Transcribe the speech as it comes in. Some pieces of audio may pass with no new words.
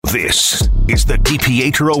This is the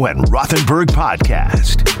DiPietro and Rothenberg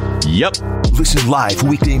podcast. Yep. Listen live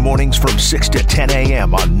weekday mornings from 6 to 10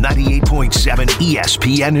 a.m. on 98.7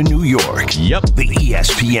 ESPN in New York. Yep. The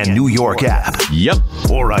ESPN New York app. Yep.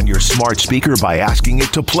 Or on your smart speaker by asking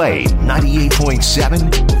it to play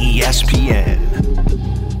 98.7 ESPN.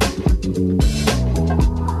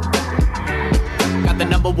 Got the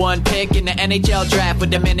number one pick in the NHL draft,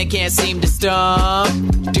 but the minute can't seem to stump.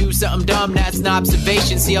 Do something dumb, that's an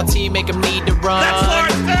observation. CLT make them need to run. That's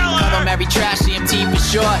Lawrence Taylor! Call them every trash, CMT for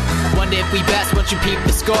short. Wonder if we best once you peep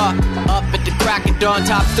the score. Up at the crack of dawn,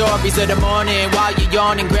 top stories of the morning. While you're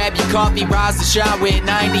yawning, grab your coffee, rise to shine with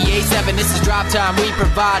 98.7. This is Drop Time. We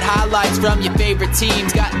provide highlights from your favorite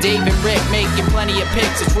teams. Got Dave and Rick making plenty of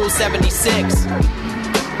picks. It's Rule 76.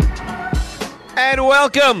 And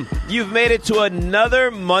welcome. You've made it to another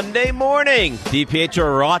Monday morning.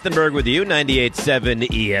 DiPietro Rothenberg with you, 98.7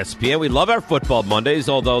 ESPN. We love our football Mondays,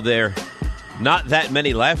 although there not that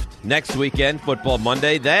many left. Next weekend, football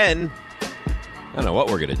Monday. Then, I don't know what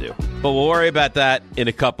we're going to do. But we'll worry about that in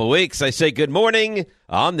a couple weeks. I say good morning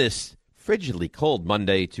on this frigidly cold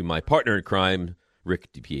Monday to my partner in crime,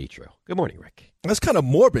 Rick DiPietro. Good morning, Rick. That's kind of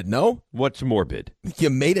morbid, no? What's morbid? You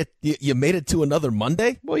made it. You made it to another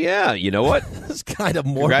Monday. Well, yeah. You know what? That's kind of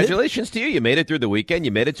morbid. Congratulations to you. You made it through the weekend.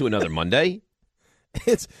 You made it to another Monday.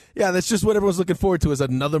 That's just what everyone's looking forward to is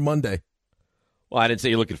another Monday. Well, I didn't say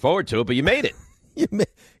you're looking forward to it, but you made it.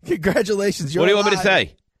 Congratulations. You're what do you alive. want me to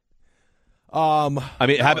say? I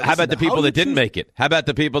mean, how about the people that didn't make it? How about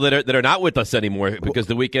the people that are not with us anymore because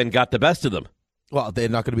the weekend got the best of them? Well, they're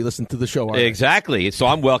not going to be listening to the show, are they? Exactly. So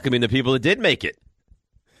I'm welcoming the people that did make it.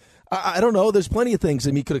 I don't know. There's plenty of things.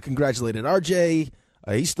 I mean, could have congratulated RJ.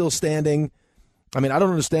 He's still standing. I mean, I don't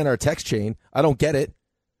understand our text chain. I don't get it.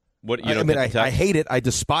 What you I hate it. I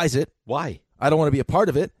despise it. Why? I don't want to be a part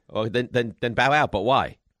of it. Oh, then bow out. But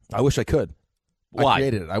why? I wish I could. Why? I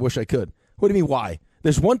created it. I wish I could. What do you mean, why?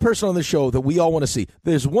 There's one person on the show that we all want to see.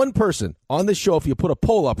 There's one person on this show, if you put a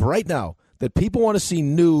poll up right now, that people want to see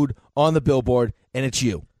nude on the billboard, and it's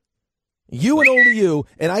you. You and only you,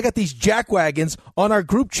 and I got these jackwagons on our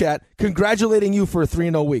group chat congratulating you for a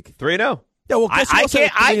 3-0 week. 3-0? Yeah, well, guess who else had a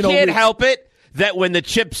 3-0 I can't week? help it that when the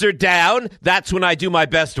chips are down, that's when I do my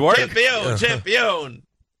best work. Champion.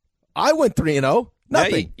 I went 3-0.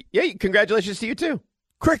 Nothing. Yeah, congratulations to you, too.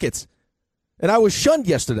 Crickets. And I was shunned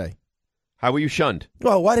yesterday. How were you shunned?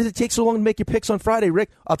 Well, why did it take so long to make your picks on Friday, Rick?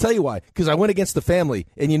 I'll tell you why. Because I went against the family.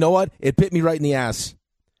 And you know what? It bit me right in the ass.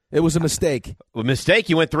 It was a mistake. A mistake?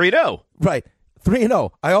 You went 3-0. Right. 3-0.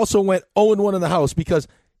 I also went 0-1 in the house because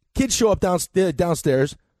kids show up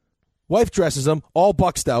downstairs. Wife dresses them, all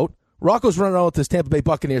buxed out. Rocco's running around with his Tampa Bay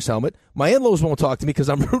Buccaneers helmet. My in-laws won't talk to me because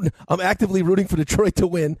I'm actively rooting for Detroit to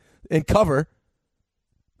win and cover.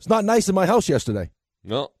 It's not nice in my house yesterday.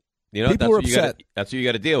 Well, you know, People were upset. That's what you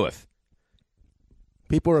got to deal with.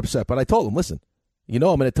 People were upset, but I told them, listen, you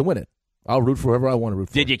know I'm in it to win it. I'll root for whoever I want to root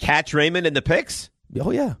for. Did you catch Raymond in the picks?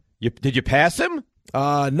 Oh, yeah. Did you pass him?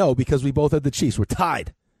 No, because we both had the Chiefs. We're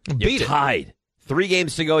tied. You're tied. 3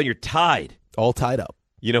 games to go, and you're tied. All tied up.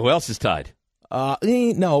 You know who else is tied?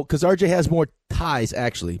 No, because RJ has more ties,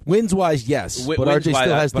 actually. Wins-wise, yes. But RJ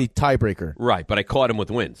still has the tiebreaker. Right, but I caught him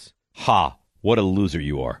with wins. Ha, what a loser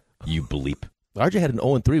you are, you bleep. RJ had an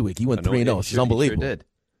 0-3 week. He went 3-0. It's unbelievable. He sure did.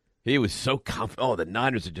 He was so confident. Oh, the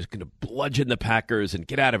Niners are just going to bludgeon the Packers and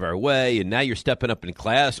get out of our way, and now you're stepping up in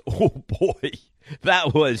class. Oh, boy.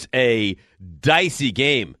 That was a dicey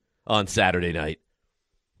game on Saturday night.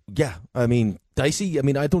 Yeah, I mean, dicey. I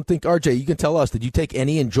mean, I don't think, RJ, you can tell us, did you take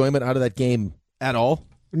any enjoyment out of that game at all?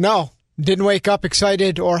 No. Didn't wake up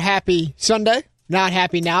excited or happy Sunday. Not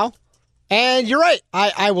happy now. And you're right.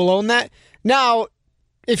 I will own that. Now,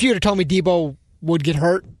 if you would have told me Debo would get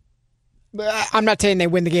hurt, I'm not saying they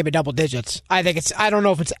win the game at double digits. I don't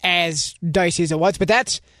know if it's as dicey as it was,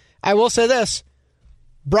 but I will say this.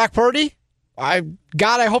 Brock Purdy, I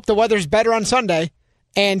hope the weather's better on Sunday.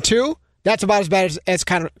 And 2, that's about as bad as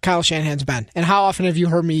Kyle Shanahan's been. And how often have you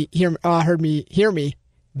heard me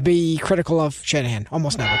be critical of Shanahan?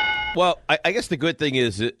 Almost never. Well, I guess the good thing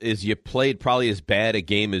is you played probably as bad a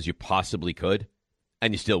game as you possibly could,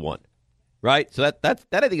 and you still won, right? So that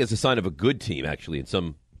I think is a sign of a good team, actually, in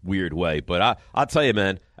some weird way. But I'll tell you,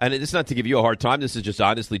 man, and it's not to give you a hard time. This is just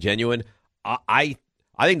honestly genuine. I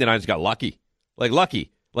think the Niners got lucky.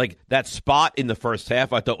 Like that spot in the first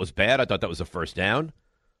half I thought was bad. I thought that was a first down.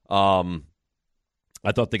 I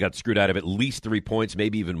thought they got screwed out of at least 3 points,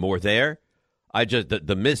 maybe even more there.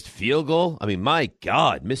 The missed field goal. I mean, my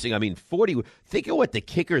God, missing. I mean, 40. Think of what the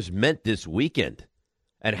kickers meant this weekend,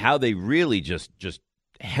 and how they really just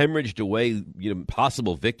hemorrhaged away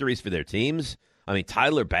possible victories for their teams. I mean,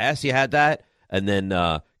 Tyler Bass, you had that. And then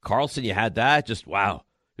Carlson, you had that. Just, wow.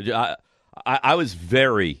 I was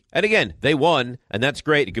very, and again, they won, and that's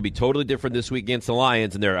great. It could be totally different this week against the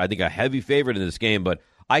Lions, and they're, I think, a heavy favorite in this game, but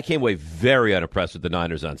I came away very unimpressed with the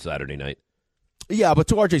Niners on Saturday night. Yeah, but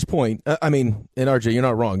to RJ's point, and RJ, you're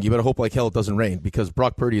not wrong. You better hope like hell it doesn't rain, because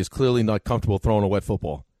Brock Purdy is clearly not comfortable throwing a wet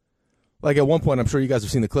football. Like at one point, I'm sure you guys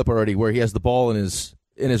have seen the clip already, where he has the ball in his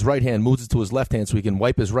right hand, moves it to his left hand so he can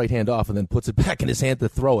wipe his right hand off, and then puts it back in his hand to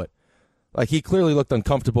throw it. Like, he clearly looked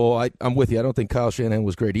uncomfortable. I'm with you. I don't think Kyle Shanahan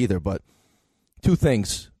was great either, but two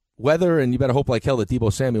things. Weather, and you better hope like hell that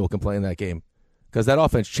Deebo Samuel can play in that game, because that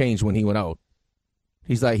offense changed when he went out.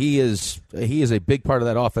 He is a big part of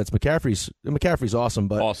that offense. McCaffrey's awesome,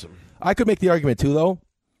 but awesome. I could make the argument too, though.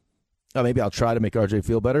 Maybe I'll try to make RJ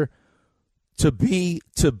feel better. To be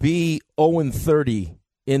 0-30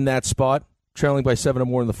 in that spot, trailing by 7 or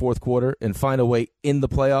more in the fourth quarter, and find a way in the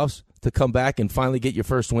playoffs to come back and finally get your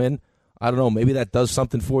first win. I don't know. Maybe that does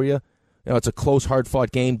something for you. You know, it's a close,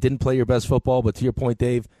 hard-fought game. Didn't play your best football, but to your point,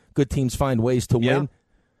 Dave, good teams find ways to win.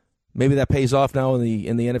 Maybe that pays off now in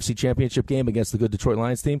the NFC Championship game against the good Detroit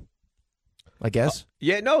Lions team, I guess.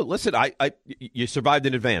 Listen, you survived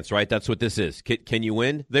in advance, right? That's what this is. Can you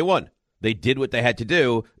win? They won. They did what they had to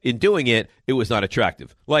do. In doing it, it was not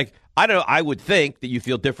attractive. Like, I don't know, I would think that you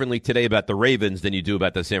feel differently today about the Ravens than you do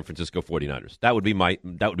about the San Francisco 49ers. That would be my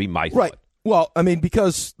thought. Right. Well, I mean,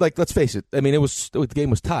 because, like, let's face it. I mean, the game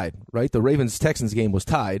was tied, right? The Ravens-Texans game was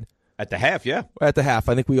tied. At the half, yeah. At the half.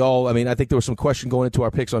 I think I think there was some question going into our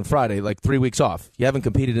picks on Friday, like 3 weeks off. You haven't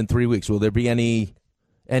competed in 3 weeks. Will there be any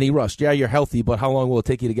rust? Yeah, you're healthy, but how long will it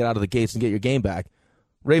take you to get out of the gates and get your game back?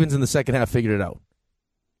 Ravens in the second half figured it out.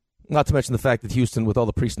 Not to mention the fact that Houston, with all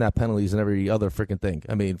the pre-snap penalties and every other freaking thing.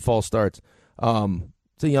 I mean, false starts.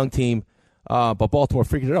 It's a young team. But Baltimore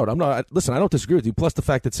figured it out. I don't disagree with you. Plus the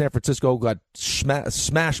fact that San Francisco got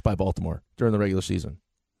smashed by Baltimore during the regular season.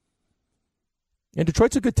 And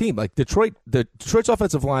Detroit's a good team. Like Detroit's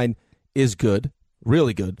offensive line is good,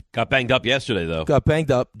 really good. Got banged up yesterday, though.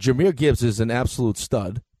 Jahmyr Gibbs is an absolute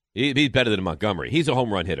stud. He's better than Montgomery. He's a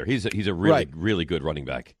home run hitter. He's a really, really good running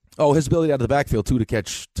back. Oh, his ability out of the backfield, too, to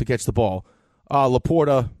catch the ball.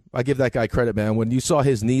 Laporta, I give that guy credit, man. When you saw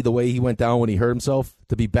his knee, the way he went down when he hurt himself,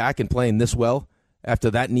 to be back and playing this well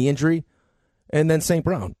after that knee injury, and then St.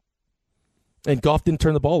 Brown. And Goff didn't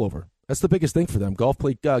turn the ball over. That's the biggest thing for them. Goff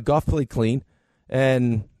played clean,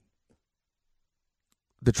 and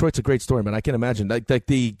Detroit's a great story, man. I can imagine. Like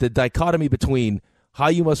the dichotomy between how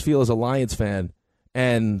you must feel as a Lions fan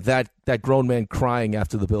and that grown man crying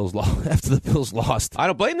after the Bills lost. I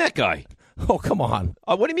don't blame that guy. Oh, come on!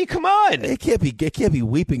 What do you mean? Come on! It can't be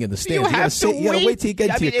weeping in the stands. You gotta wait till you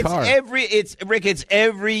get into your car. It's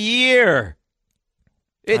every year.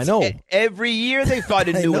 I know. Every year they find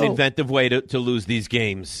a new and inventive way to lose these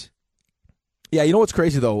games. Yeah, you know what's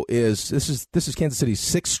crazy though is this is Kansas City's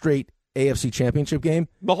 6th straight AFC Championship game.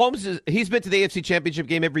 Mahomes he's been to the AFC Championship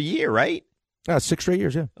game every year, right? 6 straight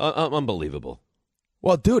years, yeah. Unbelievable.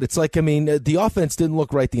 Well, dude, it's like, I mean, the offense didn't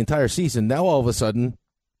look right the entire season. Now all of a sudden,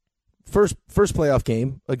 first playoff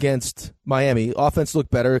game against Miami, offense looked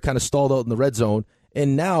better, kind of stalled out in the red zone,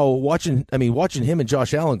 and now watching him and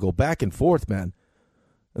Josh Allen go back and forth, man.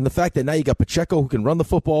 And the fact that now you got Pacheco who can run the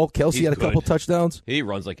football. Kelsey had a couple touchdowns. He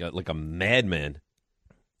runs like a madman.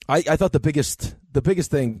 I thought the biggest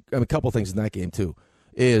thing, a couple things in that game too,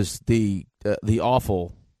 is the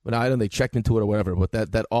awful. But I don't know, they checked into it or whatever, but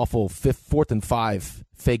that awful 4th and 5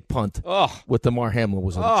 fake punt with DeMar Hamlin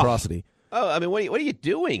was an atrocity. Oh, I mean, what are you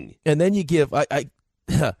doing? And then you give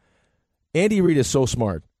Andy Reid is so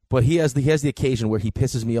smart, but he has the occasion where he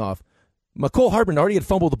pisses me off. McCole Hardman already had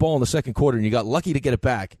fumbled the ball in the second quarter, and you got lucky to get it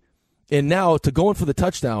back. And now to go in for the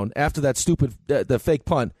touchdown after that stupid the fake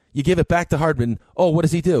punt, you give it back to Hardman. Oh, what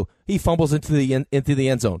does he do? He fumbles into the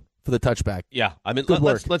end zone for the touchback. Yeah, I mean,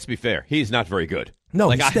 let's be fair. He's not very good. No,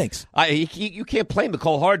 he stinks. You can't play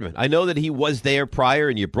McCole Hardman. I know that he was there prior,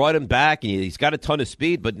 and you brought him back, and he's got a ton of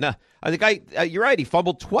speed. But no, I think you're right. He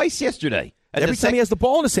fumbled twice yesterday. Every time he has the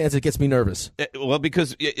ball in his hands, it gets me nervous. Well,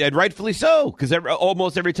 because and rightfully so, because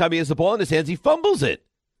almost every time he has the ball in his hands, he fumbles it.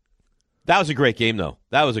 That was a great game, though.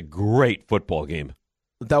 That was a great football game.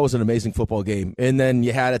 That was an amazing football game. And then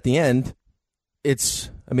you had at the end,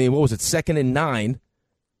 what was it, 2nd and 9,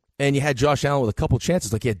 and you had Josh Allen with a couple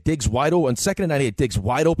chances. Like, he had Diggs wide open. On 2nd and 9, he had Diggs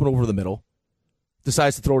wide open over the middle.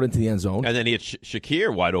 Decides to throw it into the end zone. And then he had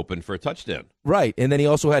Shakir wide open for a touchdown. Right. And then he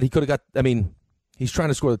also he could have got, he's trying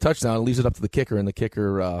to score the touchdown and leaves it up to the kicker, and the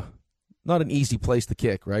kicker, not an easy place to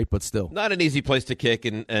kick, right? But still. Not an easy place to kick,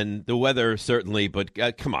 and the weather certainly, but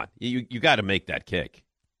come on. You got to make that kick.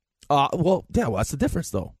 Well, that's the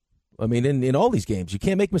difference, though. I mean, in all these games, you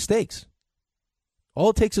can't make mistakes. All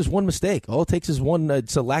it takes is one mistake. All it takes is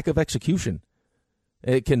it's a lack of execution.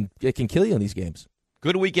 It can kill you in these games.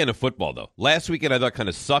 Good weekend of football, though. Last weekend I thought kind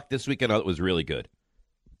of sucked. This weekend I thought was really good.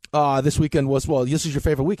 This weekend was, this is your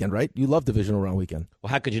favorite weekend, right? You love Divisional Round weekend. Well,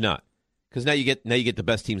 how could you not? Because now you get the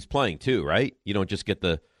best teams playing too, right? You don't just get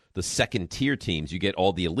the second tier teams; you get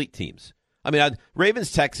all the elite teams. I mean,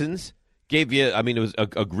 Ravens Texans gave you. I mean, it was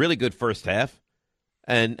a really good first half,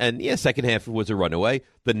 and second half was a runaway.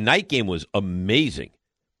 The night game was amazing.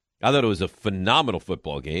 I thought it was a phenomenal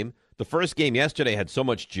football game. The first game yesterday had so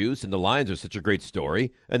much juice, and the Lions are such a great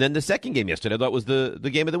story. And then the second game yesterday, I thought was the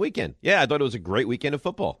game of the weekend. Yeah, I thought it was a great weekend of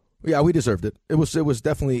football. Yeah, we deserved it. It was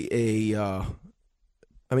definitely a.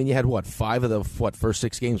 I mean, you had five of the first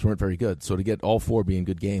 6 games weren't very good. So to get all 4 being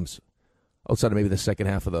good games, outside of maybe the second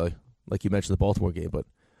half of like you mentioned, the Baltimore game. But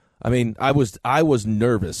I mean, I was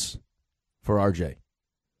nervous for RJ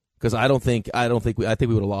because I think we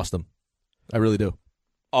would have lost him. I really do.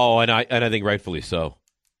 Oh, and I think rightfully so.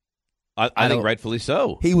 I think rightfully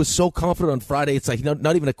so. He was so confident on Friday. It's like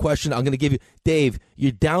not even a question. I'm going to give you, Dave,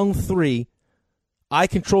 you're down 3. I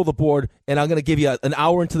control the board, and I'm going to give you an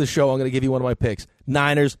hour into the show. I'm going to give you one of my picks.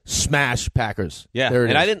 Niners smash Packers. Yeah, there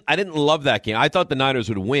it and is. I didn't love that game. I thought the Niners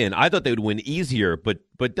would win. I thought they would win easier, but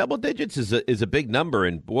double digits is a big number.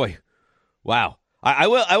 And boy, wow. I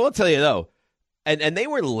will tell you though, and they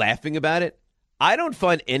were laughing about it. I don't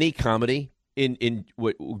find any comedy in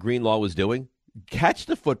what Greenlaw was doing. Catch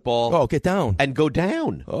the football. Oh, get down. And go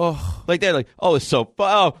down. Oh. Like they're like, oh, it's so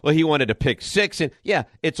well, he wanted to pick 6. And yeah,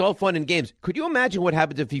 it's all fun and games. Could you imagine what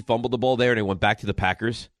happens if he fumbled the ball there and it went back to the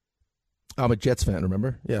Packers? I'm a Jets fan,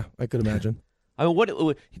 remember? Yeah, I could imagine. I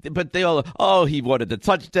mean, but they all, he wanted the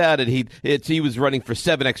touchdown and he was running for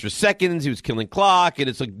 7 extra seconds. He was killing clock. And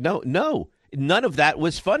it's like, no, none of that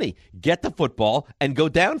was funny. Get the football and go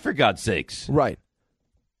down for God's sakes. Right.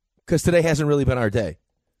 Because today hasn't really been our day.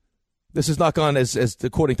 This has not gone as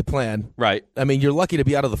according to plan. Right. I mean, you're lucky to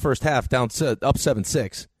be out of the first half up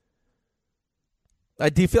 7-6. I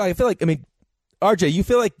feel like, RJ, you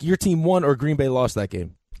feel like your team won or Green Bay lost that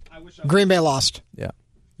game? Green Bay lost. Yeah.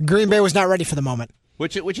 Green Bay was not ready for the moment.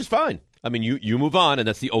 Which is fine. I mean, you move on, and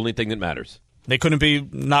that's the only thing that matters. They couldn't be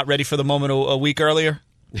not ready for the moment a week earlier?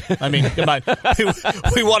 I mean, come on.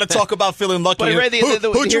 We want to talk about feeling lucky. But Ray,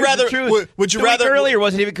 would you rather? Would you rather? Earlier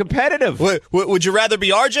wasn't even competitive. Would you rather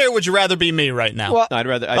be RJ or would you rather be me right now? Well, I'd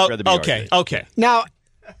rather be RJ. Okay. Now,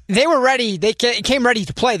 they were ready. They came ready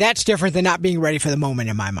to play. That's different than not being ready for the moment,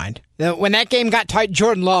 in my mind. When that game got tight,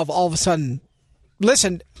 Jordan Love all of a sudden,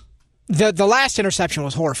 listen, the last interception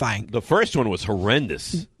was horrifying. The first one was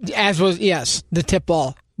horrendous. As was, yes, the tip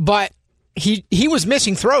ball. But he was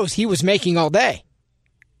missing throws he was making all day.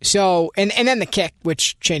 So, and then the kick,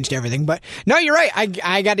 which changed everything. But no, you're right.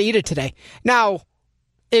 I got to eat it today. Now,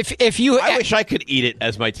 if you, I wish I could eat it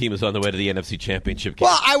as my team is on the way to the NFC Championship game.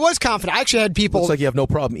 Well, I was confident. I actually had people. Looks like you have no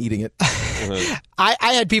problem eating it. I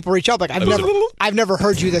had people reach out like I've never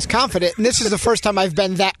heard you this confident, and this is the first time I've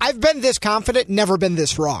been this confident, never been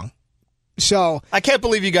this wrong. So I can't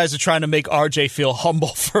believe you guys are trying to make RJ feel humble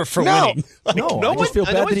for winning. I just feel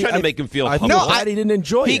bad that trying to make him feel humble. No, he didn't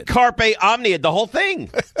enjoy it. He carpe omnied the whole thing.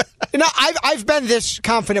 No, I've been this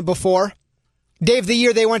confident before. Dave,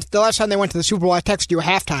 the last time they went to the Super Bowl, I texted you at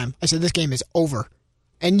halftime. I said, this game is over.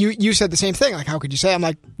 And you said the same thing. Like, how could you say? I'm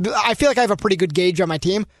like, I feel like I have a pretty good gauge on my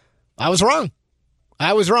team. I was wrong.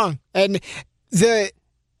 And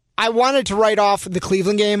I wanted to write off the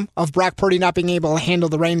Cleveland game of Brock Purdy not being able to handle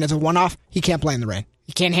the rain as a one-off. He can't play in the rain.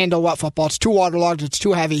 He can't handle wet football. It's too waterlogged. It's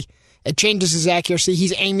too heavy. It changes his accuracy.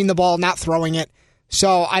 He's aiming the ball, not throwing it.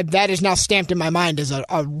 So that is now stamped in my mind as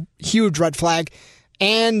a huge red flag.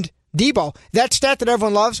 And Debo, that stat that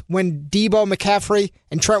everyone loves, when Debo, McCaffrey,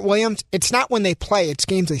 and Trent Williams, it's not when they play. It's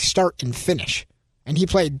games they start and finish. And he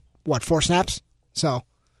played, 4 snaps? So,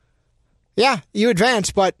 yeah, you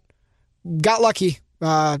advanced, but got lucky.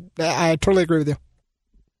 I totally agree with you.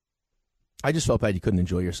 I just felt bad you couldn't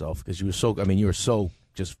enjoy yourself because you were so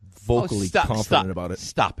just vocally confident about it.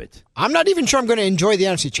 Stop it. I'm not even sure I'm going to enjoy the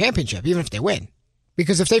NFC Championship, even if they win.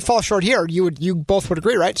 Because if they fall short here, you both would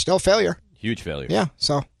agree, right? Still failure. Huge failure. Yeah,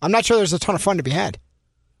 so I'm not sure there's a ton of fun to be had.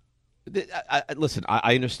 Listen,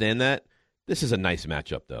 I understand that. This is a nice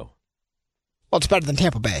matchup, though. Well, it's better than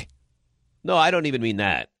Tampa Bay. No, I don't even mean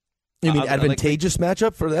that. You mean advantageous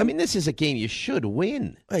matchup for them? I mean, this is a game you should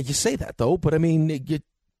win. You say that, though, but I mean,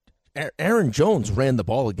 Aaron Jones ran the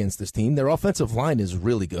ball against this team. Their offensive line is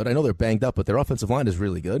really good. I know they're banged up, but their offensive line is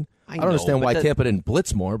really good. I don't understand why Tampa didn't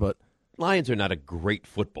blitz more, but... Lions are not a great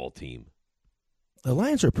football team. The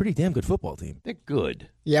Lions are a pretty damn good football team. They're good.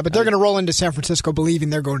 Yeah, but they're going to roll into San Francisco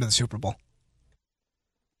believing they're going to the Super Bowl.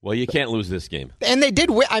 Well, you can't lose this game. And they did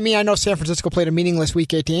win. I mean, I know San Francisco played a meaningless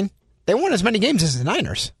Week 18. They won as many games as the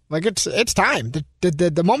Niners. Like, it's time.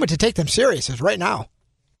 The moment to take them serious is right now.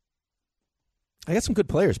 I got some good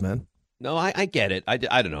players, man. No, I get it. I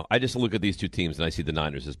don't know. I just look at these two teams, and I see the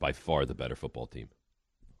Niners as by far the better football team.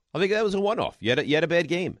 I think that was a one-off. You had a bad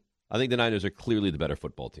game. I think the Niners are clearly the better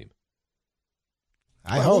football team.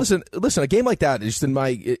 I hope. Listen. A game like that is, just in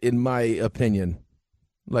my opinion,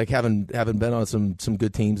 like having been on some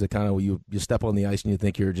good teams that kind of you step on the ice and you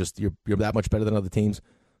think you're that much better than other teams.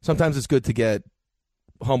 Sometimes it's good to get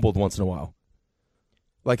humbled once in a while.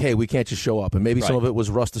 Like, hey, we can't just show up, and maybe some of it was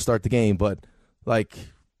rust to start the game, but like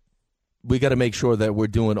we got to make sure that we're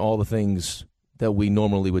doing all the things that we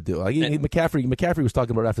normally would do. Like McCaffrey was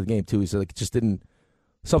talking about it after the game too. He said like it just didn't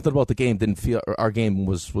something about the game didn't feel our game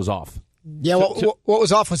was off. Yeah, what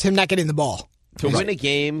was off was him not getting the ball. To win a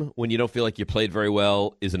game when you don't feel like you played very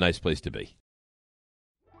well is a nice place to be.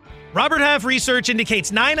 Robert Half research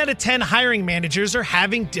indicates 9 out of 10 hiring managers are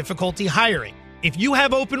having difficulty hiring. If you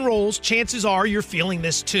have open roles, chances are you're feeling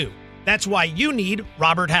this too. That's why you need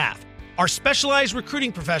Robert Half. Our specialized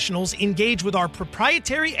recruiting professionals engage with our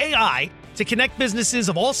proprietary AI to connect businesses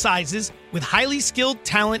of all sizes with highly skilled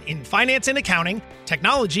talent in finance and accounting,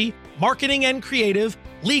 technology, marketing and creative,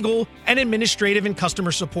 legal, and administrative and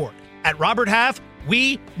customer support. At Robert Half,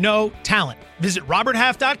 we know talent. Visit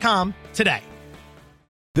roberthalf.com today.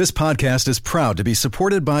 This podcast is proud to be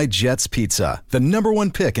supported by Jets Pizza, the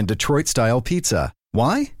 #1 pick in Detroit-style pizza.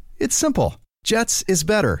 Why? It's simple. Jets is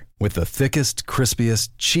better. With the thickest, crispiest,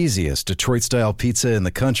 cheesiest Detroit-style pizza in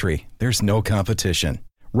the country, there's no competition.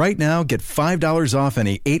 Right now, get $5 off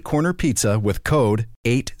any 8-corner pizza with code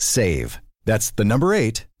 8SAVE. That's the number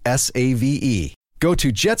 8, SAVE. Go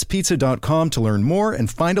to jetspizza.com to learn more and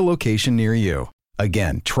find a location near you.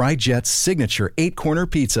 Again, try Jet's signature 8-corner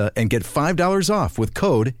pizza and get $5 off with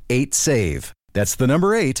code 8SAVE. That's the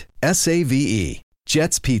number 8, SAVE.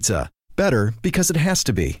 Jet's Pizza. Better because it has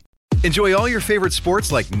to be. Enjoy all your favorite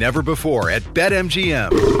sports like never before at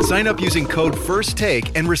BetMGM. Sign up using code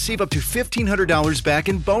FIRSTTAKE and receive up to $1,500 back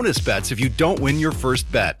in bonus bets if you don't win your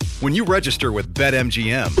first bet. When you register with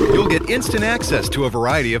BetMGM, you'll get instant access to a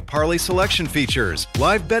variety of parlay selection features,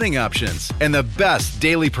 live betting options, and the best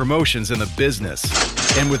daily promotions in the business.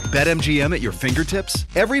 And with BetMGM at your fingertips,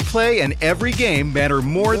 every play and every game matter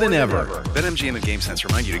more than ever. BetMGM and GameSense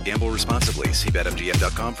remind you to gamble responsibly. See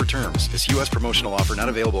BetMGM.com for terms. This U.S. promotional offer not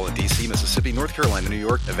available in D.C., Mississippi, North Carolina, New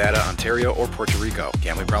York, Nevada, Ontario, or Puerto Rico.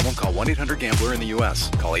 Gambling problem? Call 1-800-GAMBLER in the U.S.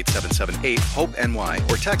 Call 877-8-HOPE-NY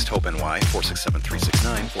or text HOPE-NY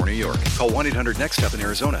 467-369 for New York. Call 1-800-NEXT-STEP in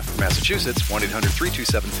Arizona. For Massachusetts,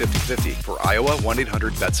 1-800-327-5050. For Iowa,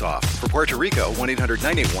 1-800-BETS-OFF. For Puerto Rico,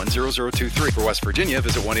 1-800-981-0023. For West Virginia,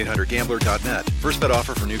 visit 1-800-GAMBLER.net. First bet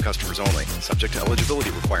offer for new customers only. Subject to eligibility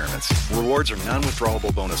requirements. Rewards are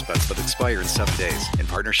non-withdrawable bonus bets that expire in 7 days. In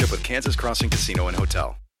partnership with Kansas Crossing Casino and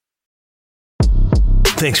Hotel.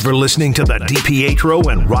 Thanks for listening to the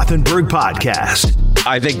DiPietro and Rothenberg podcast.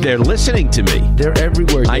 I think they're listening to me. They're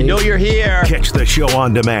everywhere, Dave. I know you're here. Catch the show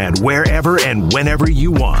on demand wherever and whenever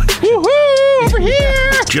you want. Woohoo! Over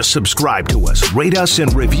here! Just subscribe to us, rate us,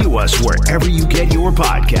 and review us wherever you get your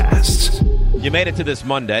podcasts. You made it to this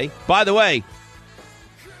Monday. By the way,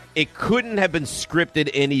 it couldn't have been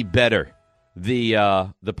scripted any better.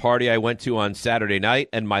 The party I went to on Saturday night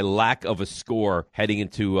and my lack of a score heading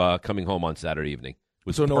into coming home on Saturday evening.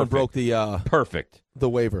 So no one broke the perfect the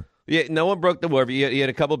waiver. Yeah, no one broke the waiver. You had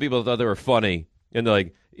a couple of people that thought they were funny, and they're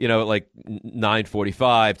like,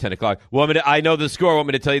 9:45, 10 o'clock. I know the score. Want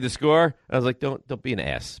me to tell you the score? I was like, don't be an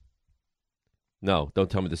ass. No, don't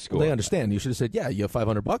tell me the score. Well, they understand. You should have said, yeah, you have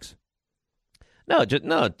 $500. No,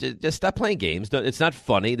 just stop playing games. It's not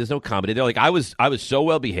funny. There's no comedy. They're like, I was so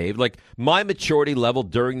well behaved. Like my maturity level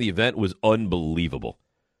during the event was unbelievable.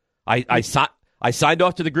 I signed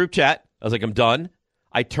off to the group chat. I was like, I'm done.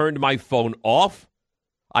 I turned my phone off.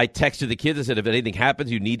 I texted the kids. I said, if anything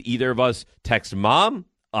happens, you need either of us, text Mom.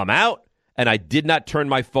 I'm out. And I did not turn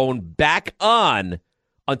my phone back on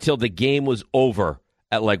until the game was over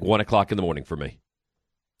at like 1 o'clock in the morning for me.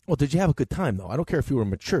 Well, did you have a good time, though? I don't care if you were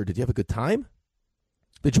mature. Did you have a good time?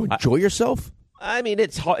 Did you enjoy yourself? I mean,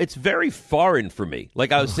 it's very foreign for me.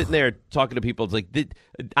 Like, I was sitting there talking to people. It's like,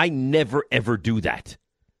 I never, ever do that.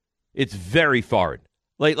 It's very foreign.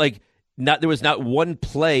 There was not one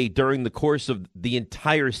play during the course of the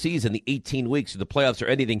entire season, the 18 weeks of the playoffs or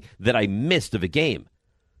anything that I missed of a game.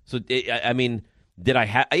 So, I mean, I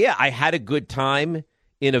had a good time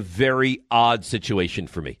in a very odd situation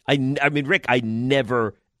for me. I mean, Rick, I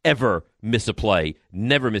never, ever miss a play,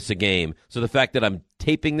 never miss a game. So the fact that I'm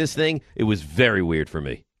taping this thing, it was very weird for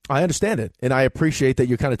me. I understand it, and I appreciate that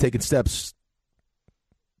you're kind of taking steps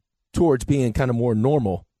towards being kind of more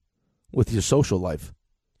normal with your social life.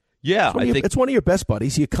 Yeah, I think it's one of your best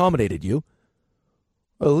buddies. He accommodated you.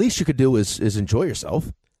 Well, the least you could do is enjoy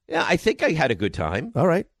yourself. Yeah, I think I had a good time. All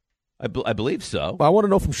right. I believe so. Well, I want to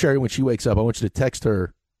know from Sherry when she wakes up. I want you to text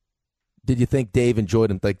her. Did you think Dave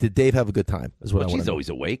enjoyed him? Like, did Dave have a good time? Is what I want to know. She's always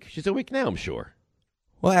awake. She's awake now, I'm sure.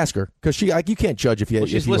 Well, ask her because you can't judge if you. Well,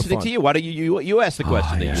 she's listening to you. Why don't you ask the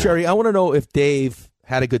question? Yeah. Sherry, I want to know if Dave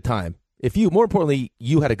had a good time. If you, more importantly,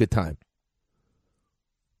 you had a good time.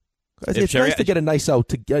 It's nice to get a nice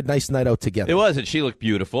night out together. It was, and she looked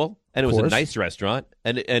beautiful, and it was a nice restaurant,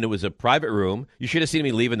 and it was a private room. You should have seen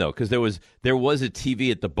me leaving though, because there was a TV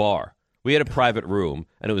at the bar. We had a private room,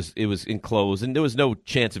 and it was enclosed, and there was no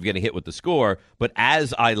chance of getting hit with the score. But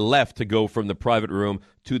as I left to go from the private room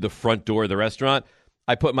to the front door of the restaurant,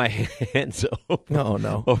 I put my hands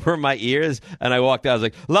over my ears, and I walked out. I was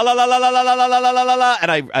like, la la la la la la la la la la la,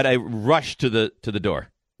 and I rushed to the door.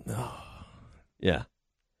 Yeah.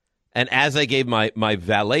 And as I gave my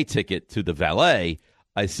valet ticket to the valet,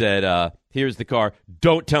 I said, here's the car.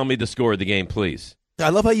 Don't tell me the score of the game, please. I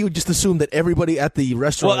love how you just assume that everybody at the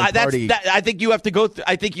restaurant party. I think you have to go.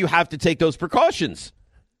 I think you have to take those precautions.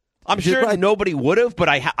 I'm sure nobody would have, but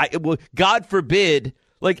God forbid.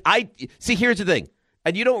 Like here's the thing,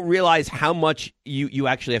 and you don't realize how much you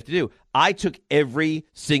actually have to do. I took every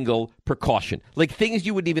single precaution, like things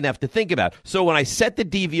you wouldn't even have to think about. So when I set the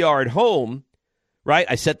DVR at home. Right?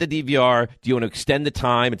 I set the DVR. Do you want to extend the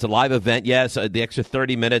time? It's a live event. Yes, the extra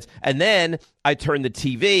 30 minutes. And then I turn the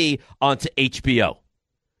TV onto HBO.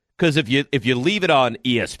 Because if you leave it on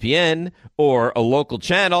ESPN or a local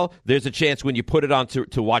channel, there's a chance when you put it on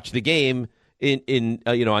to watch the game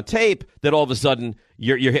on tape that all of a sudden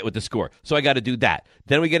you're hit with the score. So I got to do that.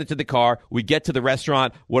 Then we get into the car. We get to the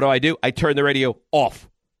restaurant. What do? I turn the radio off.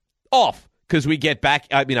 Because we get back.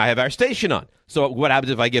 I have our station on. So what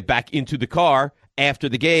happens if I get back into the car after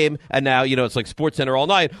the game, and now, it's like SportsCenter all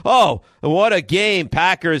night. Oh, what a game.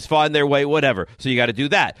 Packers find their way, whatever. So you got to do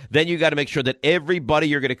that. Then you got to make sure that everybody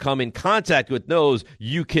you're going to come in contact with knows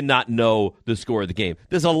you cannot know the score of the game.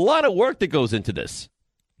 There's a lot of work that goes into this.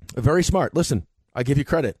 Very smart. Listen, I give you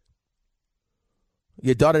credit.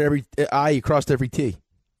 You dotted every I, you crossed every T.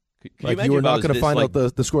 You were not going to find out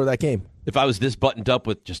the score of that game. If I was this buttoned up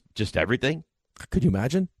with just everything? Could you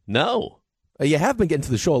imagine? No. You have been getting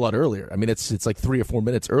to the show a lot earlier. I mean, it's like 3 or 4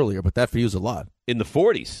 minutes earlier, but that for you is a lot. In the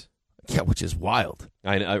 40s. Yeah, which is wild.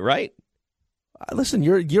 I know, right? Listen,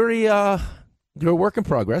 you're a work in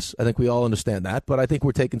progress. I think we all understand that, but I think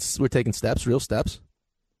we're taking steps, real steps.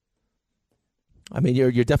 I mean,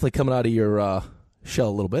 you're definitely coming out of your shell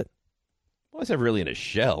a little bit. I wasn't really in a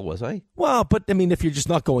shell, was I? Well, but I mean, if you're just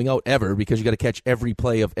not going out ever because you got to catch every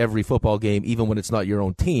play of every football game, even when it's not your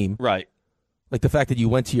own team, right? Like the fact that you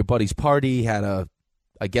went to your buddy's party, had a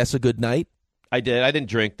good night. I did. I didn't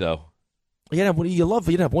drink though. Yeah, what do you love?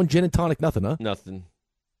 You didn't have one gin and tonic, nothing, huh? Nothing.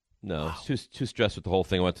 No, wow. Too stressed with the whole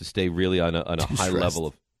thing. I wanted to stay really on a high level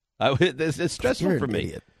of. It's stressful for me.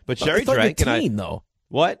 Idiot. But Sherry drank, your team, though.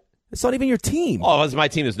 What? It's not even your team. Oh, if it was my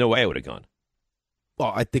team, there's no way I would have gone.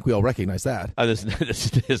 Well, I think we all recognize that.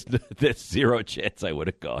 There's zero chance I would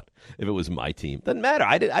have gone if it was my team. Doesn't matter.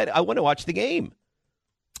 I want to watch the game.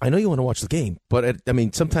 I know you want to watch the game, but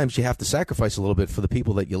sometimes you have to sacrifice a little bit for the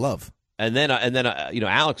people that you love. And then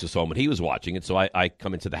Alex was home when he was watching it, so I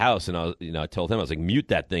come into the house and I told him, I was like, mute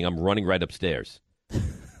that thing. I'm running right upstairs. This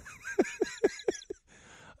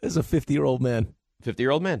is a 50-year-old man.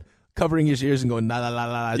 50-year-old man. Covering his ears and going, la, la, la,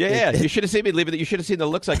 la. Yeah. You should have seen me leaving. You should have seen the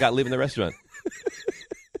looks I got leaving the restaurant.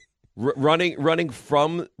 Running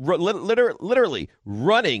from, literally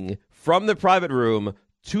running from the private room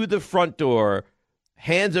to the front door,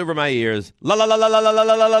 hands over my ears, la la la la la la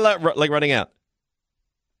la la la la, like running out.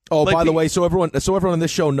 Oh, by the way, so everyone on this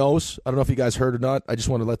show knows. I don't know if you guys heard or not. I just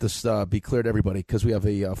want to let this be clear to everybody because we have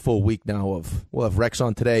a full week now we'll have Rex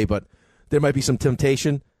on today, but there might be some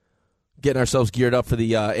temptation getting ourselves geared up for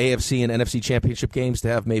the AFC and NFC championship games to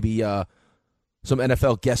have maybe some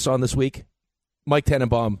NFL guests on this week. Mike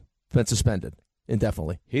Tannenbaum been suspended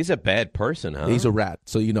indefinitely. He's a bad person, huh? He's a rat,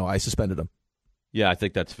 so I suspended him. Yeah, I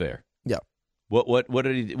think that's fair. Yeah. What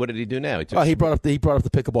did he do now? He brought up the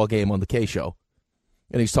pickleball game on the K show,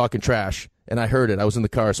 and he's talking trash, and I heard it. I was in the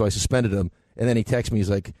car, so I suspended him, and then he texted me. He's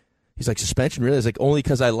like, suspension really? He's like, only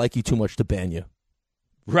because I like you too much to ban you.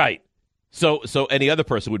 Right. So any other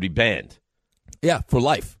person would be banned. Yeah, for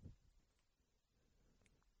life.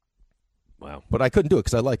 Wow. But I couldn't do it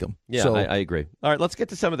because I like him. Yeah, so, I agree. All right, let's get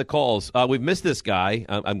to some of the calls. We've missed this guy.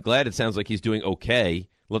 I'm glad it sounds like he's doing okay.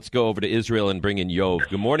 Let's go over to Israel and bring in Yov.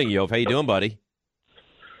 Good morning, Yov. How you doing, buddy?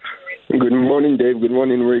 Good morning, Dave. Good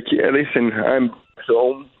morning, Ricky. Listen, I'm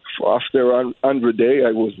home after 100 days.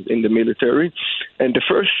 I was in the military. And the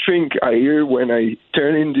first thing I hear when I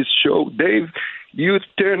turn in this show, Dave, you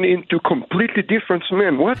turn into completely different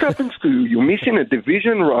man. What happens to you? You missing a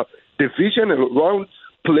division round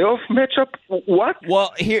playoff matchup? What?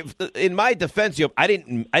 Well, here in my defense, Yov, I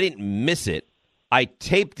didn't miss it. I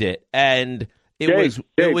taped it, and it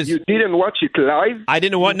was. You didn't watch it live? I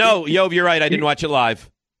didn't watch. No, Yov, you're right. I didn't watch it live.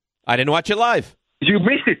 You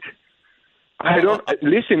missed it. I don't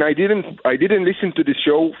listen. I didn't listen to the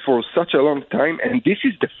show for such a long time, and this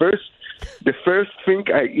is the first thing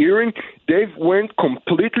I hearing. Dave went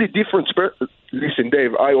completely different. Listen,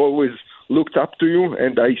 Dave, I always looked up to you,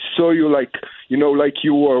 and I saw you like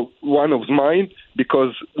you were one of mine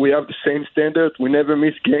because we have the same standard. We never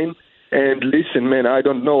miss game. And listen, man, I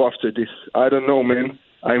don't know after this. I don't know, man.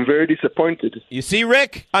 I'm very disappointed. You see,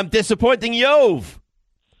 Rick, I'm disappointing Yov.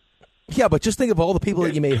 Yeah, but just think of all the people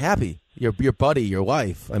that you made happy. Your buddy, your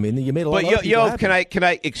wife. I mean, you made a lot of people happy. Can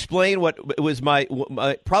I explain what it was my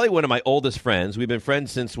probably one of my oldest friends. We've been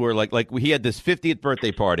friends since we're like he had this 50th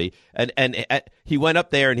birthday party, and he went up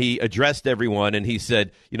there and he addressed everyone, and he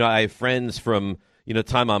said, I have friends from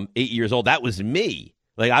time I'm 8 years old. That was me.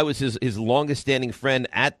 Like I was his longest standing friend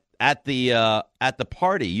at the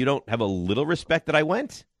party. You don't have a little respect that I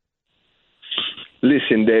went?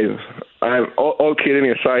 Listen, Dave. I'm all kidding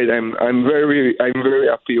aside. I'm very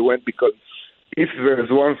happy you went, because if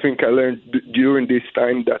there's one thing I learned during this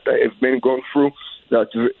time that I have been going through, that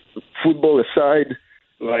football aside,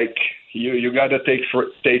 like you gotta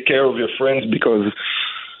take care of your friends because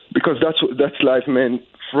that's life, man.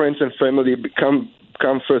 Friends and family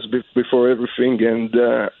come first before everything. And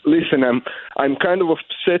listen, I'm kind of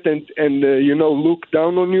upset and look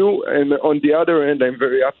down on you. And on the other end, I'm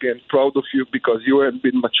very happy and proud of you because you have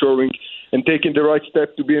been maturing and taking the right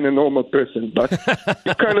step to being a normal person. But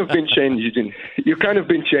you've kind of been changed. You've kind of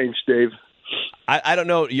been changed, Dave. I don't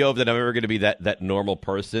know, Yov, that I'm ever going to be that normal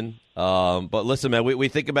person. But listen, man, we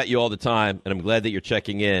think about you all the time, and I'm glad that you're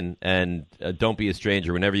checking in. And don't be a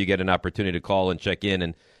stranger. Whenever you get an opportunity to call and check in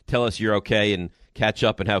and tell us you're okay and catch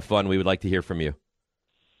up and have fun, we would like to hear from you.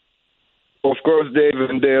 Of course, Dave.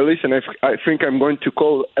 And listen, I think I'm going to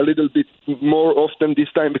call a little bit more often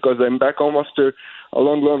this time because I'm back home after a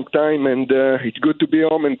long, long time, and it's good to be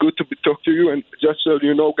home and good to talk to you. And just so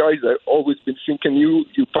you know, guys, I've always been thinking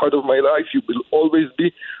you're part of my life. You will always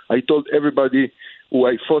be. I told everybody who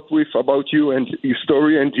I fought with about you and your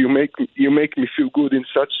story, and you make me feel good in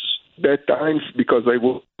such bad times because I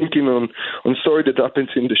was thinking on story that happens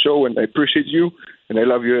in the show, and I appreciate you, and I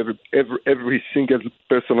love you every single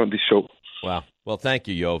person on this show. Wow. Well, thank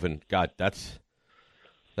you, Yov, and God, that's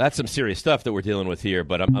some serious stuff that we're dealing with here,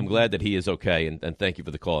 but I'm glad that he is okay, and thank you for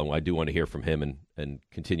the call, and I do want to hear from him and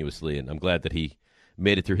continuously, and I'm glad that he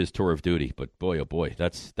made it through his tour of duty, but boy, oh boy,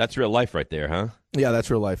 that's real life right there, huh? Yeah, that's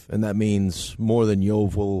real life, and that means more than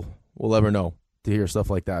Yov will ever know to hear stuff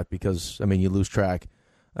like that because, I mean, you lose track.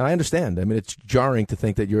 And I understand. I mean, it's jarring to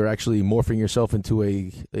think that you're actually morphing yourself into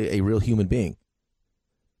a real human being,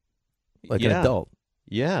 like an adult.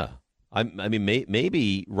 Yeah. I mean,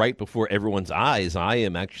 maybe right before everyone's eyes, I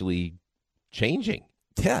am actually changing.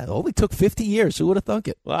 Yeah, it only took 50 years. Who would have thunk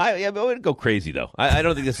it? Well, I wouldn't go crazy, though. I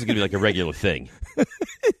don't think this is going to be like a regular thing.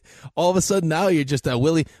 All of a sudden now you're just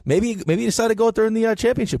Willie. Maybe you decide to go out during the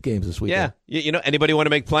championship games this weekend. Yeah. Anybody want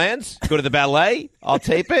to make plans? Go to the ballet. I'll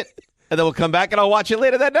tape it. And then we'll come back and I'll watch it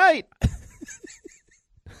later that night.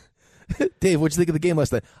 Dave, what'd you think of the game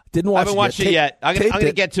last night? Didn't watch it. I haven't watched it yet. I'm going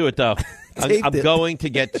to get to it, though. I'm going to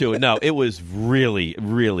get to it. No, it was really,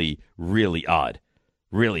 really, really odd.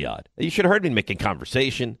 Really odd. You should have heard me making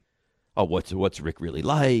conversation. Oh, what's Rick really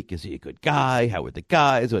like? Is he a good guy? How are the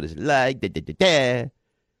guys? What is it like? Da, da, da, da.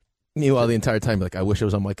 Meanwhile, the entire time, I wish I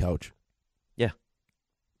was on my couch. Yeah.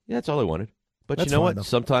 Yeah, that's all I wanted. But that's you know what? Though.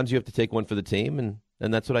 Sometimes you have to take one for the team,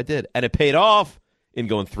 and that's what I did. And it paid off in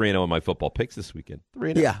going 3-0 in my football picks this weekend.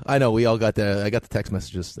 3-0. Yeah, I know. We all got I got the text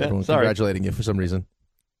messages. Everyone congratulating you for some reason.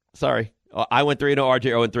 Sorry. I went 3-0,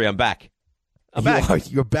 RJ 0-3. I'm back.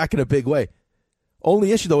 You're back in a big way.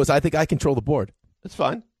 Only issue, though, is I think I control the board. That's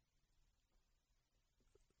fine.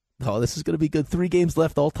 Oh, this is going to be good. 3 games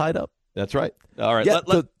left, all tied up. That's right. All right. Yeah,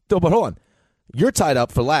 but hold on. You're tied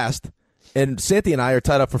up for last, and Santi and I are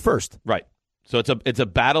tied up for first. Right. So it's a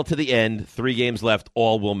battle to the end. 3 games left.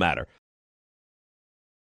 All will matter.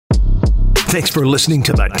 Thanks for listening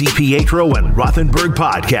to the DiPietro and Rothenberg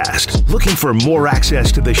podcast. Looking for more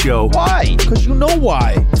access to the show? Why? Because you know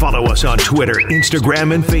why. Follow us on Twitter,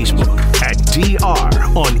 Instagram, and Facebook at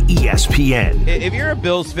DR on ESPN. If you're a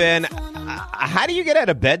Bills fan, how do you get out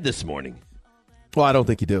of bed this morning? Well, I don't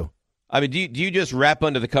think you do. I mean, do you just wrap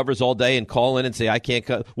under the covers all day and call in and say, I can't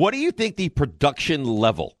cut? What do you think the production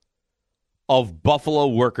level of Buffalo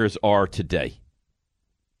workers are today?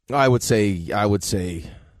 I would say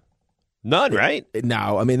none, right?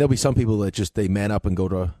 No, I mean, there'll be some people that just they man up and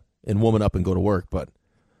woman up and go to work. But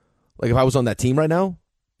like if I was on that team right now,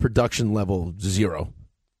 production level zero.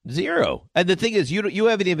 And the thing is, you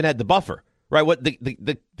haven't even had the buffer, right? What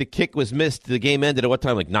the kick was missed. The game ended at what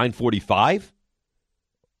time? Like 9:45.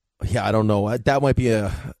 Yeah, I don't know. That might be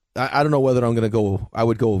I don't know whether I'm going to go. I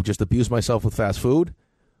would go just abuse myself with fast food,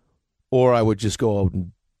 or I would just go out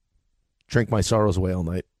and drink my sorrows away all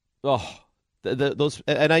night. Oh, those,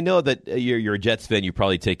 and I know that you're a Jets fan. You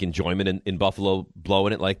probably take enjoyment in Buffalo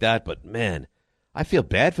blowing it like that. But man, I feel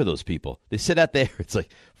bad for those people. They sit out there. It's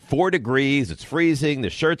like 4 degrees. It's freezing.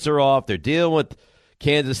 The shirts are off. They're dealing with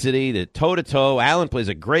Kansas City. The toe to toe. Allen plays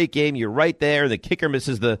a great game. You're right there. The kicker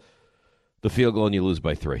misses the field goal and you lose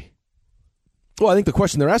by 3. Well, I think the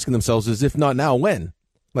question they're asking themselves is, if not now, when?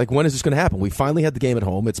 Like, when is this going to happen? We finally had the game at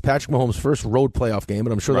home. It's Patrick Mahomes' first road playoff game,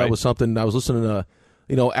 and I'm sure that was something. I was listening to,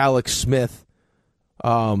 Alex Smith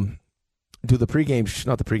do the pregame,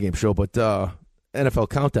 not the pregame show, but NFL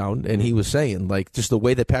Countdown, and he was saying, like, just the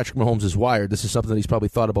way that Patrick Mahomes is wired, this is something that he's probably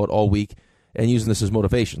thought about all week and using this as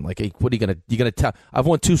motivation. Like, hey, what are you going to tell? I've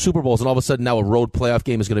won 2 Super Bowls, and all of a sudden now a road playoff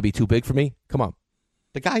game is going to be too big for me? Come on.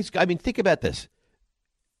 Think about this.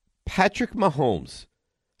 Patrick Mahomes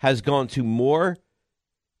has gone to more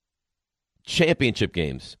championship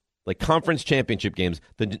games, like conference championship games,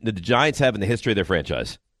 than the Giants have in the history of their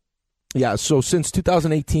franchise. Yeah, so since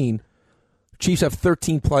 2018, Chiefs have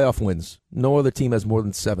 13 playoff wins. No other team has more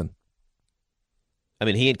than 7. I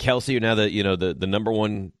mean, he and Kelsey are now the number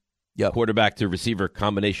one quarterback to receiver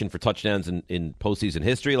combination for touchdowns in postseason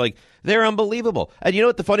history. Like, they're unbelievable. And you know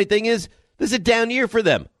what the funny thing is? This is a down year for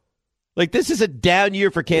them. Like, this is a down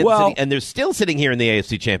year for Kansas City, and they're still sitting here in the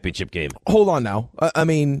AFC Championship game. Hold on now. I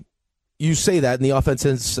mean, you say that, and the offense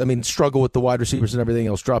has, struggle with the wide receivers and everything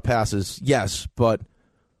else, drop passes, yes, but,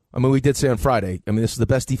 we did say on Friday, this is the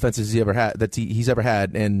best defenses he's ever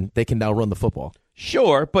had, and they can now run the football.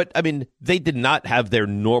 Sure, but, they did not have their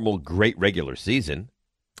normal great regular season.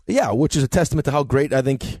 Yeah, which is a testament to how great, I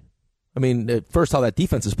think, first how that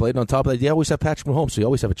defense is played, and on top of that, they always have Patrick Mahomes, so you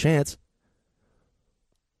always have a chance.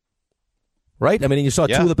 Right? You saw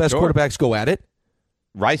 2 of the best quarterbacks go at it.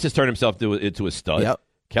 Rice has turned himself into a stud. Yep.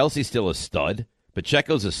 Kelsey's still a stud.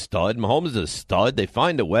 Pacheco's a stud. Mahomes is a stud. They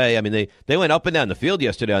find a way. They went up and down the field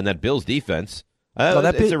yesterday on that Bills defense.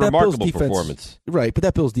 It's a remarkable performance. Right, but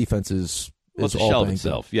that Bills defense is all banged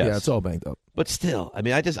itself, up. Yes. Yeah, it's all banged up. But still,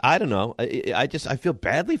 I don't know. I feel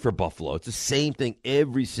badly for Buffalo. It's the same thing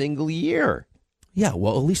every single year. Yeah,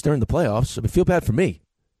 well, at least they're in the playoffs. Feel bad for me.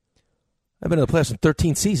 I've been in the playoffs in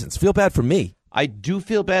 13 seasons. Feel bad for me. I do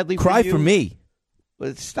feel badly for you. Cry for me.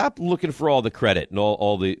 But stop looking for all the credit and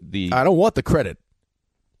all the I don't want the credit.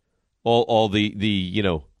 All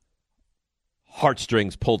the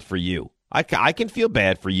heartstrings pulled for you. I can feel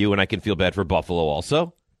bad for you, and I can feel bad for Buffalo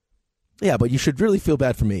also. Yeah, but you should really feel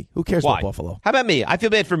bad for me. Who cares Why? about Buffalo? How about me? I feel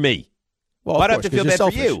bad for me. Well, why do I have to feel bad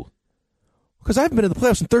selfish. for you? Because I haven't been in the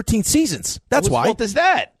playoffs in 13 seasons. That's why. Whose fault is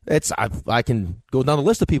that? I can go down the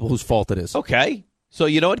list of people whose fault it is. Okay. So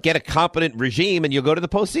you know what? Get a competent regime and you'll go to the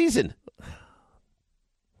postseason.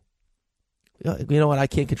 You know what? I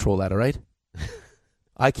can't control that, all right?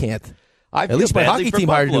 I can't. At least my hockey team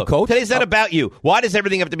hired a new coach. Today's not about you. Why does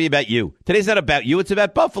everything have to be about you? Today's not about you. It's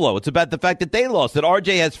about Buffalo. It's about the fact that they lost, that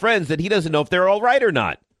RJ has friends that he doesn't know if they're all right or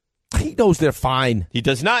not. He knows they're fine. He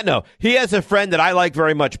does not know. He has a friend that I like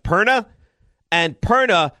very much, Perna, and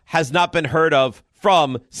Perna has not been heard of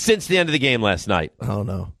since the end of the game last night. Oh,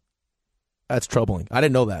 no. That's troubling. I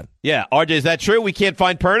didn't know that. Yeah. RJ, is that true? We can't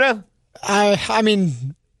find Perna?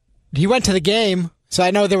 He went to the game, so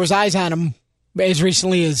I know there was eyes on him as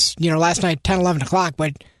recently as, last night, 10, 11 o'clock.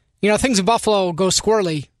 But, things in Buffalo go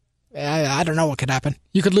squirrely. I don't know what could happen.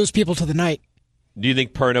 You could lose people to the night. Do you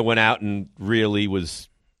think Perna went out and really was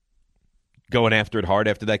going after it hard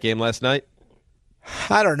after that game last night?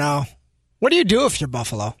 I don't know. What do you do if you're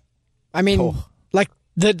Buffalo? Like,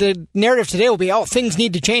 the narrative today will be, things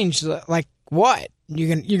need to change. Like, what?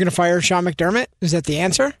 You're gonna fire Sean McDermott? Is that the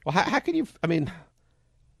answer? Well, how can you...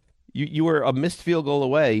 You were a missed field goal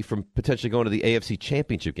away from potentially going to the AFC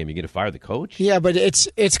Championship game. You're going to fire the coach? Yeah, but it's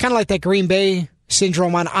kind of like that Green Bay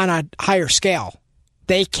syndrome on a higher scale.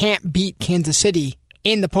 they can't beat Kansas City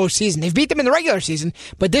in the postseason. They've beat them in the regular season,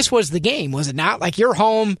 but this was the game, was it not? Like, you're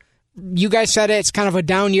home. You guys said it. It's kind of a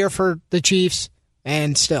down year for the Chiefs,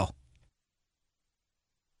 and still.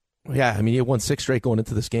 Yeah, I mean, you won 6 straight going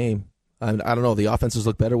into this game. I don't know. The offenses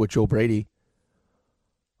look better with Joe Brady.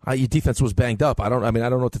 Your defense was banged up. I don't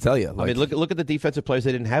know what to tell you. I mean, look at the defensive players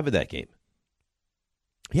they didn't have in that game.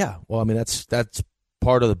 Yeah, well, I mean, that's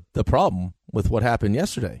part of the problem with what happened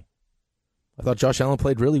yesterday. I thought Josh Allen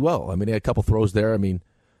played really well. I mean, he had a couple throws there. I mean,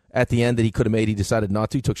 at the end that he could have made, he decided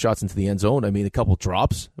not to. He took shots into the end zone. I mean, a couple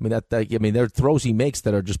drops. I mean, there are throws he makes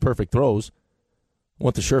that are just perfect throws.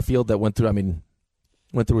 Went to Sherfield that went through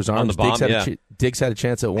his arms. On the bomb, Diggs had a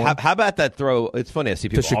chance at one. How about that throw? It's funny. I see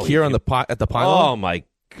people to Shakir at the pylon. Oh my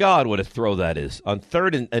God, what a throw that is! On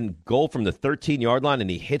 3rd and goal from the 13-yard line, and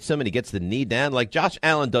he hits him and he gets the knee down. Like, Josh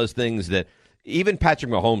Allen does things that even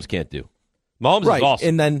Patrick Mahomes can't do. Mahomes is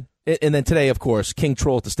awesome. And then today, of course, King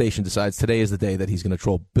Troll at the station decides today is the day that he's going to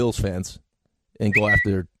troll Bills fans and go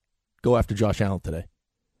after Josh Allen today.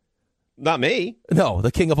 Not me. No,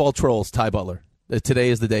 the king of all trolls, Ty Butler. Today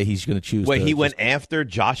is the day he's going to choose. Wait, he went after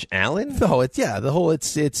Josh Allen? No, it's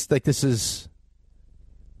like this is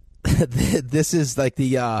this is like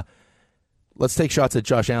the let's take shots at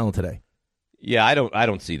Josh Allen today. Yeah, I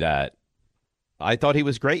don't see that. I thought he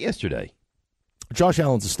was great yesterday. Josh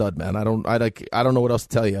Allen's a stud, man. I don't know what else to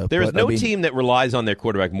tell you. There's no team that relies on their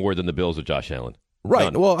quarterback more than the Bills with Josh Allen.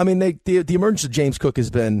 Right. None. Well, I mean, the emergence of James Cook has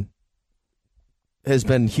been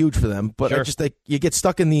huge for them, but sure. You get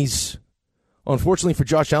stuck in these. Unfortunately for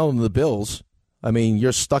Josh Allen and the Bills, I mean,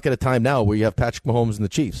 you're stuck at a time now where you have Patrick Mahomes and the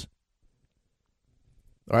Chiefs.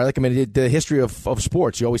 All right, the history of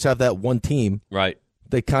sports, you always have that one team. Right.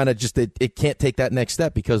 They kind of it can't take that next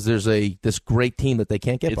step because there's this great team that they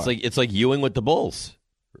can't get by. It's like Ewing with the Bulls,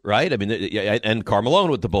 right? I mean, and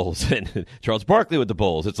Carmelo with the Bulls and Charles Barkley with the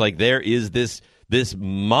Bulls. It's like there is this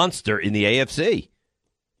monster in the AFC.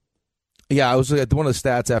 Yeah, I was one of the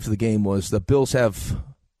stats after the game was the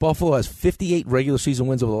Buffalo has 58 regular season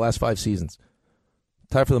wins over the last 5 seasons.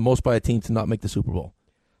 Tied for the most by a team to not make the Super Bowl.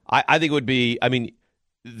 I think it would be. I mean,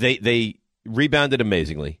 they rebounded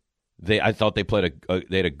amazingly. I thought they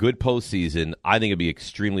had a good postseason. I think it'd be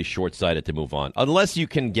extremely short-sighted to move on unless you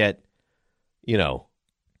can get, and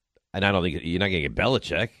I don't think you're not going to get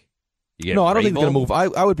Belichick. No, I don't think they're going to move.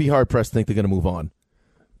 I would be hard pressed to think they're going to move on,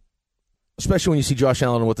 especially when you see Josh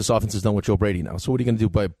Allen and what this offense has done with Joe Brady now. So what are you going to do?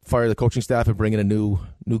 By fire the coaching staff and bring in a new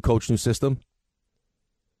coach, new system?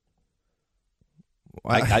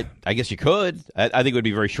 I guess you could. I think it would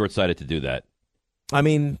be very short-sighted to do that. I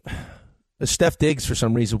mean, Steph Diggs,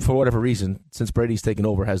 for whatever reason, since Brady's taken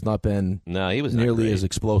over, has not been he was nearly as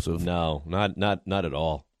explosive. No, not at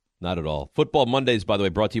all. Not at all. Football Mondays, by the way,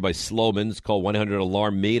 brought to you by Sloman's. Call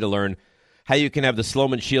 1-800-ALARM-ME to learn how you can have the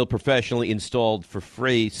Sloman Shield professionally installed for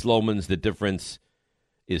free. Sloman's, the difference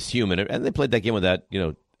is human. And they played that game with that,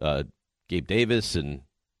 Gabe Davis and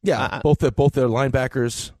both their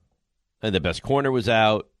linebackers. And the best corner was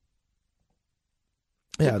out.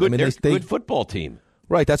 Yeah, they're a good football team.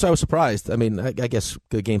 Right, that's why I was surprised. I mean, I guess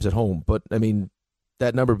the game's at home, but I mean,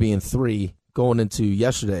 that number being 3 going into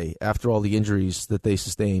yesterday after all the injuries that they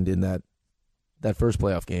sustained in that first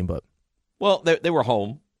playoff game. But they were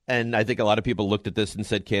home, and I think a lot of people looked at this and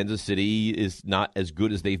said Kansas City is not as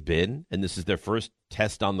good as they've been, and this is their first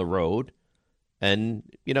test on the road. And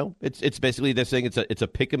it's basically they're saying it's a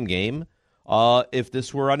pick'em game. If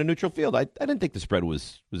this were on a neutral field, I didn't think the spread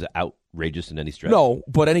was outrageous in any stretch. No,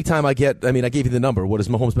 but anytime I gave you the number. What has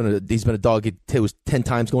Mahomes been? He's been a dog. It was 10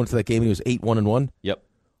 times going into that game, and he was 8-1-1. Yep.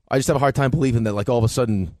 I just have a hard time believing that, like, all of a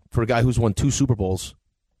sudden, for a guy who's won 2 Super Bowls,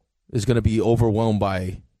 is going to be overwhelmed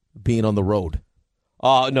by being on the road.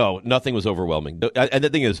 No, nothing was overwhelming. And the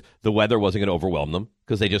thing is, the weather wasn't going to overwhelm them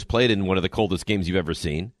because they just played in one of the coldest games you've ever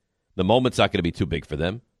seen. The moment's not going to be too big for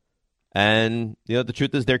them. And, the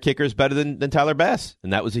truth is their kicker is better than Tyler Bass.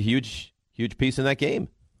 And that was a huge, huge piece in that game.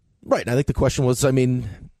 Right. And I think the question was,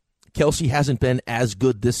 Kelsey hasn't been as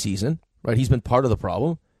good this season, right? He's been part of the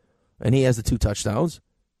problem, and he has the 2 touchdowns.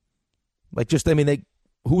 Who's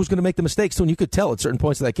going to make the mistakes? So you could tell at certain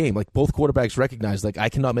points of that game, like, both quarterbacks recognized, like, I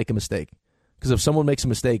cannot make a mistake. Because if someone makes a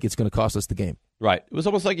mistake, it's going to cost us the game. Right. It was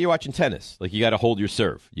almost like you're watching tennis. Like, you got to hold your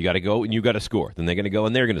serve. You got to go and you got to score. Then they're going to go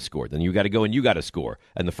and they're going to score. Then you got to go and you got to score.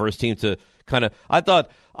 And the first team to kind of, I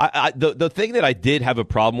thought, the thing that I did have a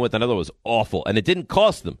problem with, I know that was awful, and it didn't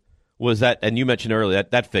cost them, was that, and you mentioned earlier,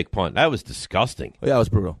 that fake punt. That was disgusting. Yeah, it was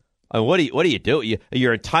brutal. I mean, what do you do?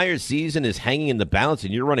 Your entire season is hanging in the balance,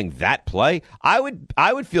 and you're running that play. I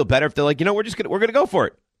would feel better if they're like, we're gonna go for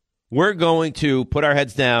it. We're going to put our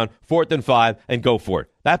heads down, 4th and 5, and go for it.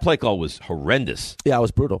 That play call was horrendous. Yeah, it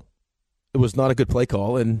was brutal. It was not a good play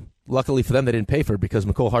call, and luckily for them, they didn't pay for it because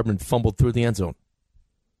McCole Hardman fumbled through the end zone,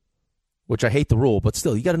 which I hate the rule, but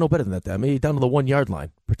still, you got to know better than that. I mean, down to the 1 yard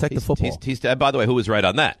line. Protect the football. By the way, who was right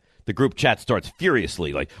on that? The group chat starts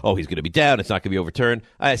furiously, like, oh, he's going to be down. It's not going to be overturned.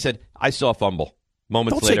 I said, I saw a fumble.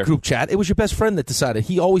 Moments later. Don't say group chat. It was your best friend that decided.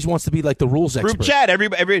 He always wants to be like the rules expert. Group chat.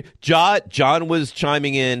 Every John was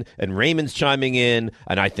chiming in, and Raymond's chiming in,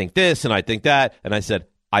 and I think this, and I think that. And I said,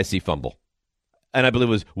 I see fumble. And I believe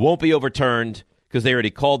it was won't be overturned because they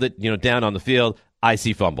already called it, down on the field. I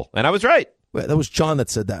see fumble. And I was right. Wait, that was John that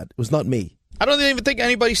said that. It was not me. I don't even think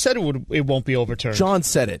anybody said it won't be overturned. John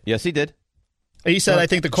said it. Yes, he did. He said, I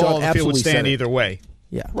think the call on the field would stand either way.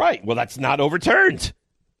 Yeah. Right. Well, that's not overturned.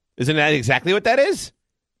 Isn't that exactly what that is?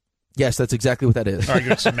 Yes, that's exactly what that is.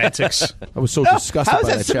 Arguing semantics. I was so disgusted by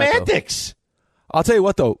that. How is that semantics? Chat, I'll tell you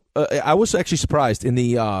what, though. I was actually surprised in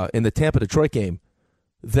the Tampa-Detroit game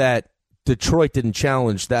that Detroit didn't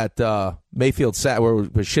challenge that Mayfield sat where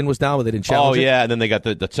his shin was down, but they didn't challenge it. Oh, yeah, and then they got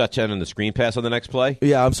the touchdown and the screen pass on the next play?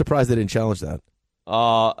 Yeah, I'm surprised they didn't challenge that.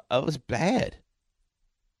 It was bad.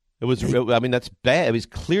 It was. I mean, that's bad. It was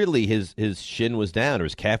clearly his shin was down or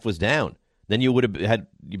his calf was down. Then you would have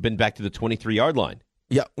been back to the 23-yard line.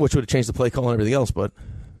 Yeah, which would have changed the play call and everything else. But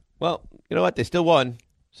well, you know what? They still won,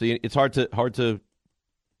 so it's hard to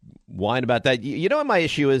whine about that. You know what my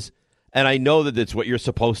issue is, and I know that it's what you're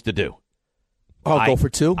supposed to do. Oh, go for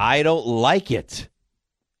two? I don't like it.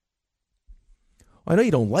 I know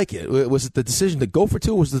you don't like it. Was it the decision to go for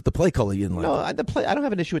two, or was it the play call you didn't like? No, I don't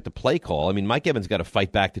have an issue with the play call. I mean, Mike Evans got to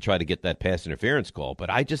fight back to try to get that pass interference call, but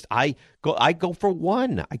I go for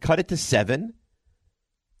one. I cut it to 7,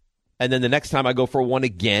 and then the next time I go for one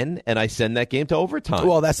again, and I send that game to overtime.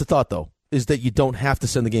 Well, that's the thought, though, is that you don't have to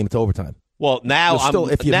send the game to overtime. Well, now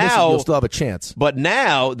if you miss it, you'll still have a chance. But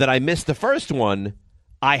now that I missed the first one,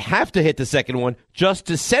 I have to hit the second one just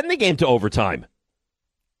to send the game to overtime.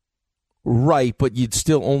 Right, but you'd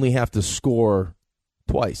still only have to score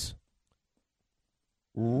twice.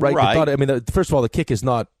 Right. First of all, the kick is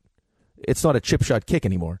not a chip shot kick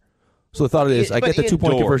anymore. So the thought is, I get the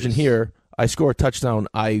 2-point conversion here, I score a touchdown,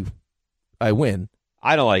 I win.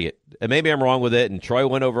 I don't like it. And maybe I'm wrong with it, and Troy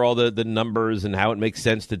went over all the numbers and how it makes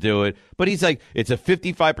sense to do it. But he's like, it's a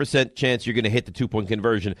 55% chance you're going to hit the 2-point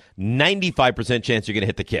conversion, 95% chance you're going to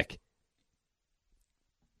hit the kick.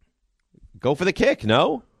 Go for the kick,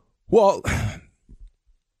 no? Well,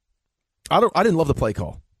 I didn't love the play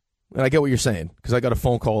call, and I get what you're saying because I got a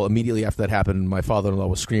phone call immediately after that happened. And my father-in-law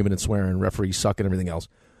was screaming and swearing, referees suck and everything else.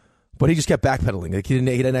 But he just kept backpedaling. Like he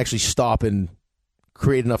didn't actually stop and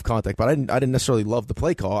create enough contact. But I didn't necessarily love the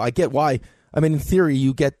play call. I get why. I mean, in theory,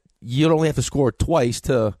 you don't only have to score twice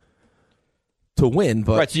to win.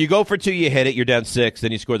 But right, so you go for 2, you hit it, you're down 6,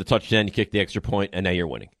 then you score the touchdown, you kick the extra point, and now you're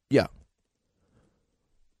winning. Yeah,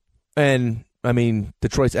 and. I mean,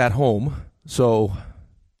 Detroit's at home, so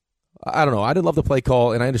I don't know. I didn't love the play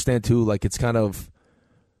call, and I understand too. Like it's kind of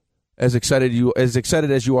as excited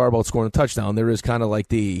as you are about scoring a touchdown. There is kind of like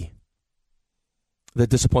the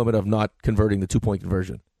disappointment of not converting the 2-point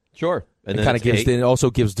conversion. Sure, and kind of it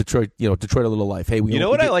also gives Detroit a little life. Hey,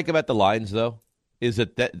 what I like about the Lions though is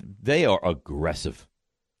that they are aggressive.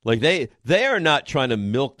 Like they are not trying to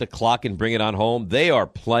milk the clock and bring it on home. They are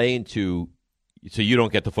playing so you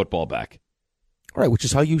don't get the football back. Right, which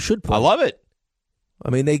is how you should play. I love it. I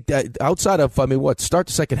mean, they outside of start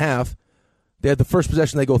the second half, they had the first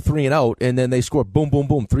possession, they go 3 and out, and then they score boom, boom,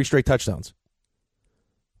 boom, 3 straight touchdowns,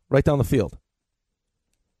 right down the field.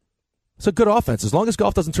 It's a good offense. As long as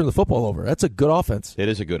Goff doesn't turn the football over, that's a good offense. It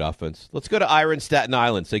is a good offense. Let's go to Ira in Staten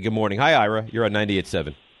Island. Say good morning. Hi, Ira. You're on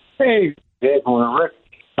 98.7. Hey, Dave. Rick.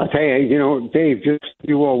 I'll tell you, Dave, just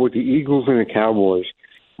you all with the Eagles and the Cowboys,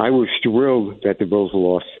 I was thrilled that the Bills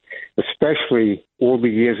lost. Especially all the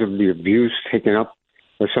years of the abuse taken up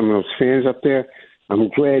by some of those fans up there. I'm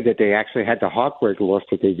glad that they actually had the heartbreak loss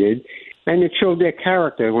that they did, and it showed their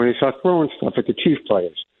character when they start throwing stuff at the Chief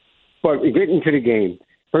players. But getting to the game,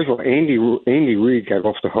 first of all, Andy Reid got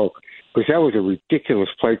off the hook because that was a ridiculous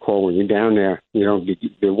play call when you're down there,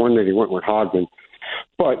 the one that he went with Hardman.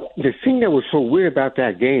 But the thing that was so weird about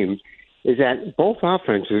that game is that both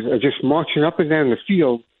offenses are just marching up and down the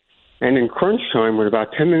field. And in crunch time, with about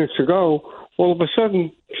 10 minutes to go, all of a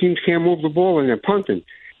sudden, teams can't move the ball and they're punting.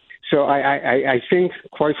 So I think,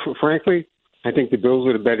 quite frankly, I think the Bills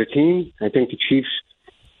are the better team. I think the Chiefs,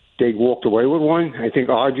 they walked away with one. I think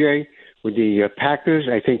RJ with the Packers,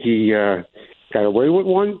 I think he got away with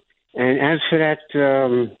one. And as for that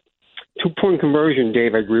 2-point conversion,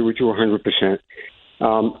 Dave, I agree with you 100%.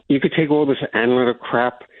 You could take all this analytic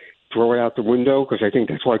crap throw it out the window because I think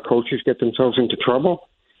that's why coaches get themselves into trouble.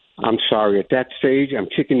 I'm sorry. At that stage, I'm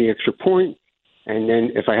kicking the extra point, and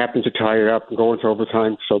then if I happen to tie it up and go into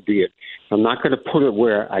overtime, so be it. I'm not going to put it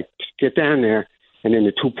where I get down there, and then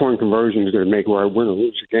the 2-point conversion is going to make where I win or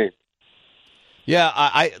lose the game. Yeah,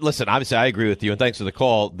 I listen. Obviously, I agree with you, and thanks for the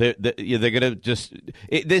call. They're going to just.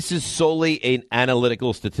 This is solely an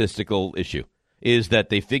analytical, statistical issue. Is that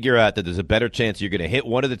they figure out that there's a better chance you're going to hit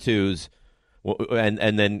one of the twos,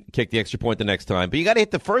 and then kick the extra point the next time. But you got to hit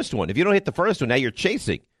the first one. If you don't hit the first one, now you're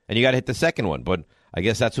chasing, and you got to hit the second one. But I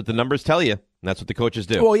guess that's what the numbers tell you, and that's what the coaches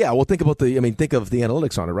do. Well, yeah. Well, think of the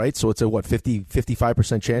analytics on it, right? So it's a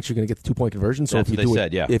 55% chance you're going to get the 2-point conversion. So that's if you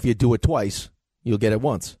if you do it twice, you'll get it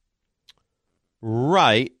once.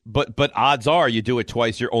 Right, but odds are you do it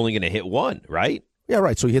twice, you're only going to hit one, right? Yeah,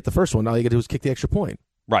 right. So you hit the first one. Now you got to do is kick the extra point.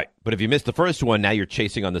 Right, but if you miss the first one, now you're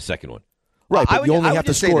chasing on the second one. Right, but you only have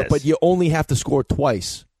to score. But you only have to score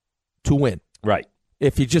twice to win. Right.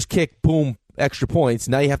 If you just kick, boom, extra points,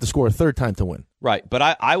 now you have to score a third time to win. Right,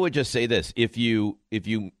 but I would just say this: if you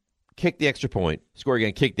kick the extra point, score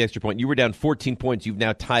again, kick the extra point, you were down 14 points, you've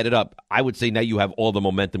now tied it up. I would say now you have all the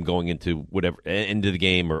momentum going into the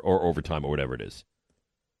game or overtime or whatever it is.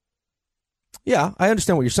 Yeah, I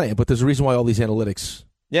understand what you're saying, but there's a reason why all these analytics.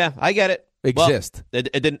 Yeah, I get it. Exist. Well,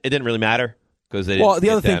 it didn't really matter because they. Well, the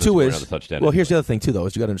other thing too is here's anyway. The other thing too though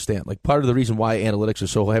is you got to understand, like, part of the reason why analytics are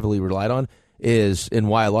so heavily relied on is, and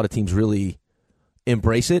why a lot of teams really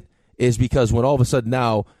embrace it, is because when all of a sudden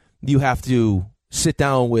now you have to sit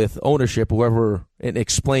down with ownership, whoever, and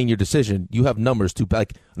explain your decision, you have numbers to,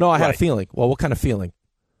 like, no, I had a feeling. Well, what kind of feeling?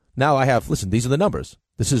 Now I have, listen, these are the numbers.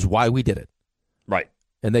 This is why we did it. Right.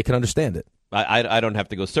 And they can understand it. I don't have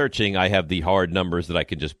to go searching. I have the hard numbers that I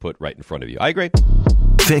can just put right in front of you. I agree.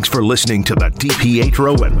 Thanks for listening to the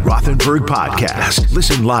DiPietro and Rothenberg podcast.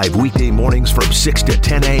 Listen live weekday mornings from 6 to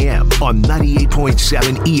 10 a.m. on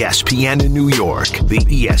 98.7 ESPN in New York, the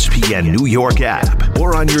ESPN New York app,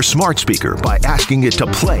 or on your smart speaker by asking it to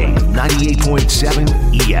play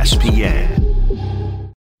 98.7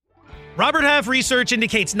 ESPN. Robert Half research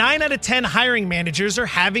indicates 9 out of 10 hiring managers are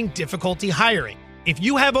having difficulty hiring. If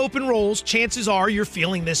you have open roles, chances are you're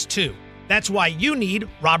feeling this too. That's why you need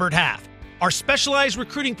Robert Half. Our specialized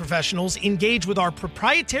recruiting professionals engage with our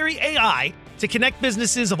proprietary AI to connect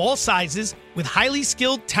businesses of all sizes with highly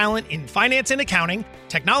skilled talent in finance and accounting,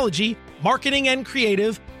 technology, marketing and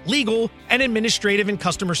creative, legal, and administrative and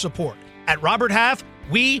customer support. At Robert Half,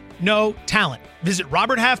 we know talent. Visit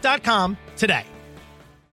roberthalf.com today.